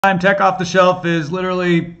Tech off the shelf is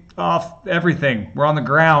literally off everything. We're on the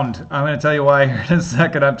ground. I'm going to tell you why here in a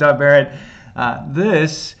second. I'm Tom Barrett.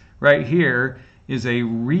 This right here is a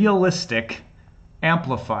realistic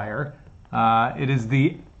amplifier. It is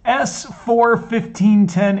the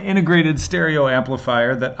SA-150 integrated stereo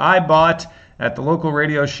amplifier that I bought at the local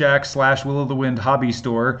Radio Shack / Will of the Wind hobby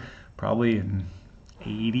store, probably in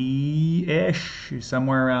 80-ish,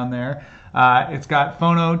 somewhere around there. It's got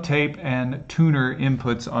phono, tape, and tuner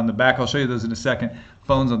inputs on the back. I'll show you those in a second.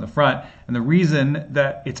 Phones on the front. And the reason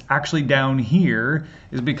that it's actually down here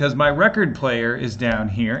is because my record player is down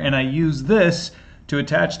here, and I use this to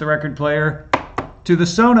attach the record player to the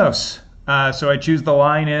Sonos. So I choose the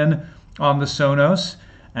line in on the Sonos,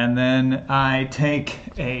 and then I take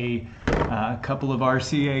a couple of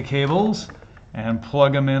RCA cables and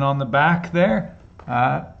plug them in on the back there.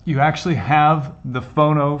 You actually have the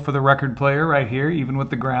phono for the record player right here, even with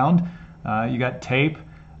the ground. You got tape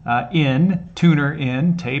in, tuner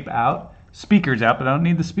in, tape out, speakers out, but I don't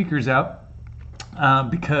need the speakers out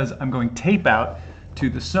because I'm going tape out to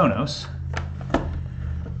the Sonos.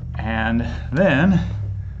 And then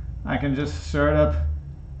I can just start up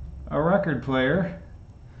a record player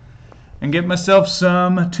and get myself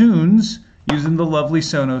some tunes using the lovely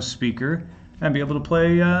Sonos speaker and be able to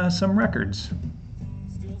play some records.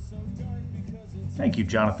 Thank you,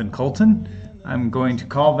 Jonathan Colton. I'm going to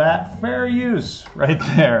call that fair use right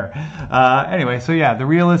there. Anyway, so yeah, the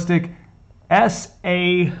realistic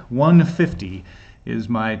SA-150 is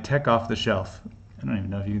my tech off the shelf. I don't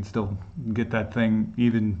even know if you can still get that thing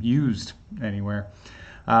even used anywhere.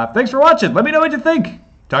 Thanks for watching. Let me know what you think.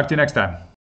 Talk to you next time.